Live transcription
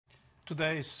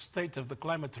Today's State of the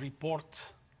Climate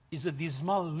report is a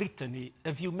dismal litany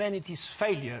of humanity's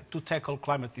failure to tackle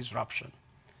climate disruption.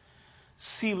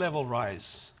 Sea level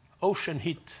rise, ocean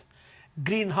heat,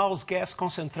 greenhouse gas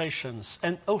concentrations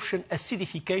and ocean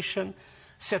acidification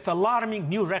set alarming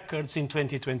new records in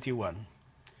 2021.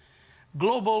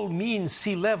 Global mean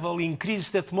sea level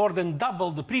increased at more than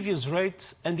double the previous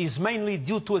rate and is mainly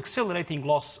due to accelerating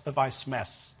loss of ice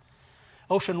mass.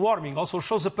 Ocean warming also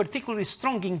shows a particularly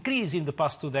strong increase in the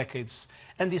past 2 decades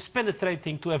and is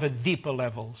penetrating to ever deeper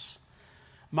levels.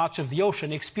 Much of the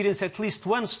ocean experienced at least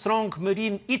one strong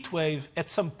marine heatwave at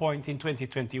some point in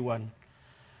 2021.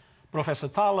 Professor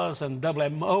Talas and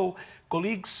WMO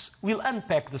colleagues will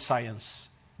unpack the science,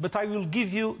 but I will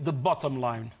give you the bottom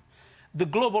line. The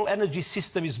global energy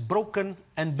system is broken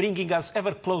and bringing us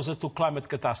ever closer to climate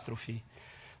catastrophe.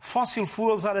 Fossil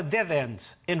fuels are a dead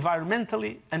end,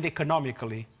 environmentally and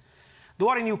economically. The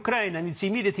war in Ukraine and its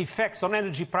immediate effects on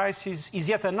energy prices is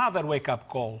yet another wake-up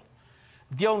call.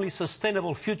 The only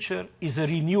sustainable future is a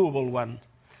renewable one.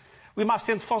 We must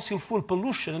end fossil fuel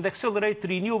pollution and accelerate the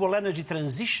renewable energy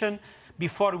transition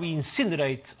before we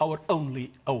incinerate our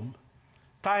only home.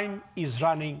 Time is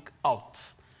running out.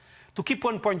 To keep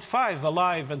 1.5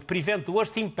 alive and prevent the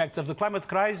worst impacts of the climate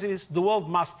crisis, the world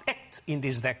must act in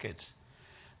this decade.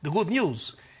 The good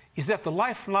news is that the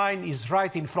lifeline is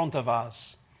right in front of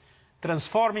us.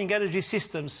 Transforming energy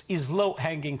systems is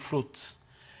low-hanging fruit.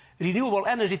 Renewable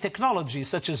energy technologies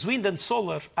such as wind and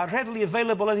solar are readily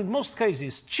available and in most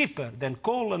cases cheaper than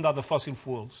coal and other fossil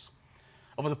fuels.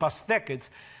 Over the past decade,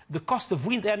 the cost of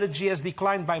wind energy has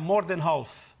declined by more than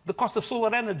half. The cost of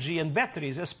solar energy and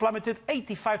batteries has plummeted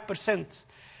 85%.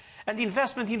 And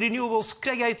investment in renewables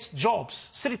creates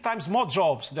jobs, 3 times more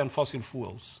jobs than fossil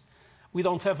fuels. We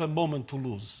don't have a moment to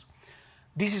lose.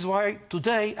 This is why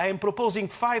today I am proposing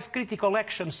 5 critical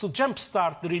actions to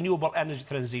jumpstart the renewable energy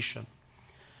transition.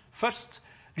 First,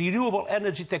 renewable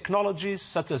energy technologies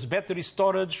such as battery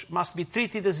storage must be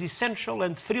treated as essential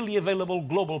and freely available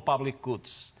global public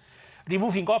goods.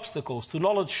 Removing obstacles to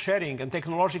knowledge sharing and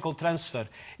technological transfer,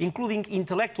 including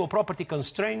intellectual property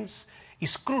constraints,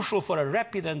 is crucial for a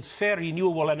rapid and fair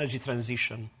renewable energy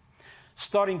transition.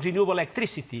 Storing renewable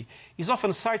electricity is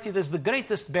often cited as the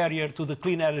greatest barrier to the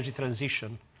clean energy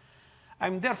transition. I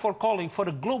am therefore calling for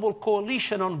a global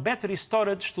coalition on battery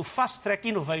storage to fast-track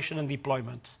innovation and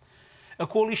deployment. A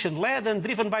coalition led and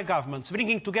driven by governments,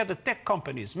 bringing together tech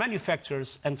companies,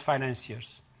 manufacturers and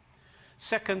financiers.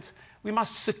 Second, we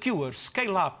must secure,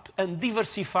 scale up and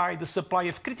diversify the supply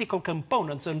of critical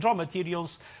components and raw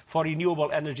materials for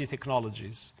renewable energy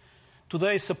technologies.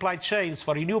 Today's supply chains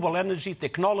for renewable energy,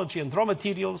 technology and raw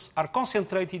materials are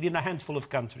concentrated in a handful of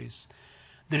countries.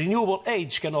 The renewable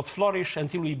age cannot flourish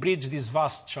until we bridge this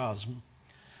vast chasm.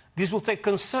 This will take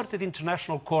concerted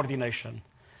international coordination.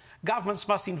 Governments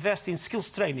must invest in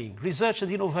skills training, research and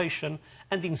innovation,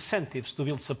 and incentives to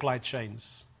build supply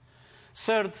chains.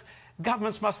 Third,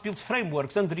 governments must build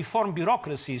frameworks and reform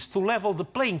bureaucracies to level the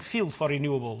playing field for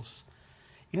renewables.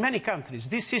 In many countries,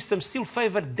 these systems still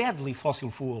favor deadly fossil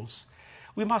fuels.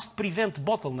 We must prevent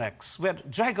bottlenecks where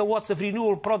gigawatts of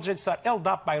renewable projects are held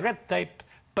up by red tape,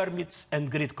 permits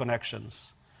and grid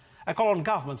connections. I call on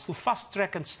governments to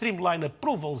fast-track and streamline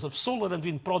approvals of solar and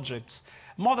wind projects,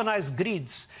 modernize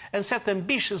grids and set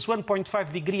ambitious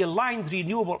 1.5-degree aligned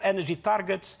renewable energy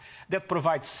targets that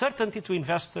provide certainty to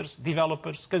investors,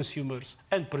 developers, consumers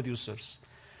and producers.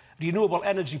 Renewable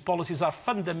energy policies are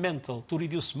fundamental to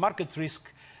reduce market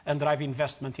risk and drive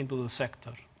investment into the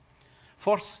sector.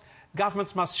 Fourth,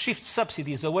 governments must shift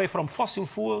subsidies away from fossil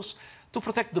fuels to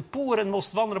protect the poor and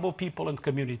most vulnerable people and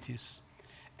communities.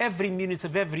 Every minute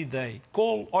of every day,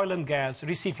 coal, oil and gas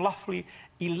receive roughly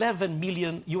 $11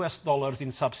 million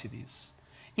in subsidies.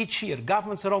 Each year,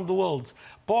 governments around the world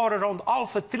pour around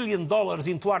 $500 billion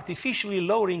into artificially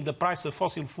lowering the price of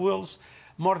fossil fuels,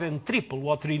 more than triple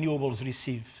what renewables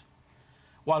receive.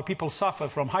 While people suffer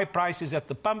from high prices at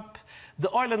the pump, the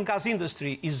oil and gas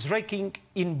industry is raking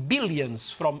in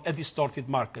billions from a distorted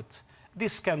market.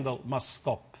 This scandal must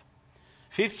stop.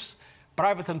 Fifth,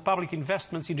 private and public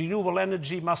investments in renewable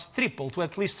energy must triple to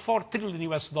at least $4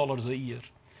 trillion a year.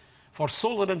 For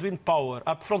solar and wind power,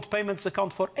 upfront payments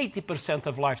account for 80%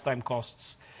 of lifetime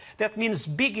costs. That means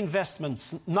big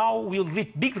investments now will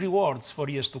reap big rewards for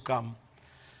years to come.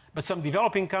 But some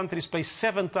developing countries pay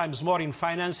 7 times more in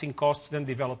financing costs than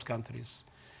developed countries.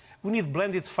 We need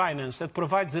blended finance that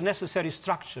provides the necessary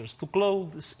structures to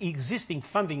close existing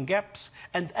funding gaps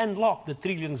and unlock the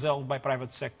trillions held by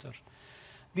private sector.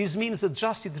 This means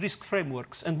adjusted risk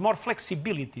frameworks and more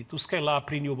flexibility to scale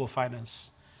up renewable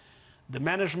finance. The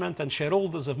management and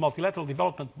shareholders of multilateral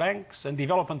development banks and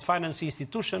development finance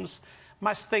institutions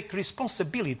must take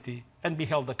responsibility and be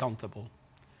held accountable.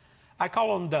 I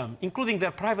call on them, including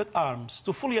their private arms,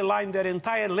 to fully align their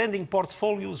entire lending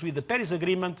portfolios with the Paris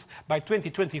Agreement by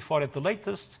 2024 at the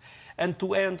latest, and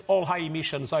to end all high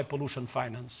emissions, high pollution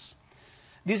finance.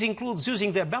 This includes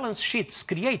using their balance sheets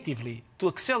creatively to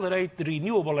accelerate the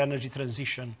renewable energy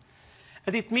transition.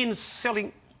 And it means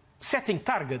setting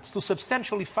targets to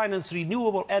substantially finance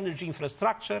renewable energy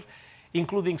infrastructure,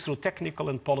 including through technical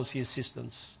and policy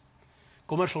assistance.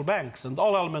 Commercial banks and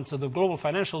all elements of the global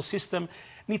financial system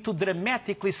need to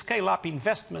dramatically scale up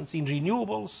investments in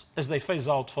renewables as they phase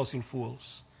out fossil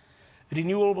fuels.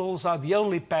 Renewables are the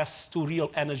only paths to real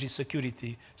energy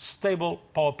security, stable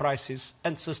power prices,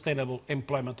 and sustainable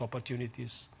employment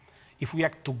opportunities. If we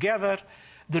act together,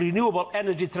 the renewable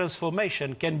energy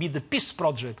transformation can be the peace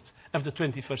project of the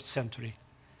 21st century.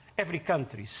 Every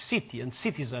country, city and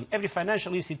citizen, every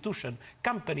financial institution,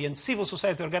 company and civil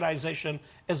society organization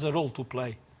has a role to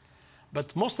play.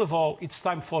 But most of all, it's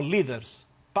time for leaders,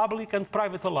 public and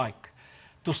private alike,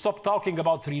 to stop talking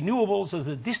about renewables as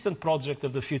a distant project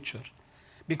of the future.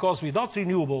 Because without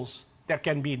renewables, there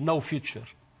can be no future.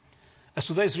 As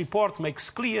today's report makes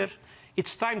clear,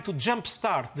 it's time to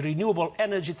jumpstart the renewable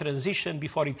energy transition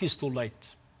before it is too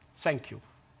late. Thank you.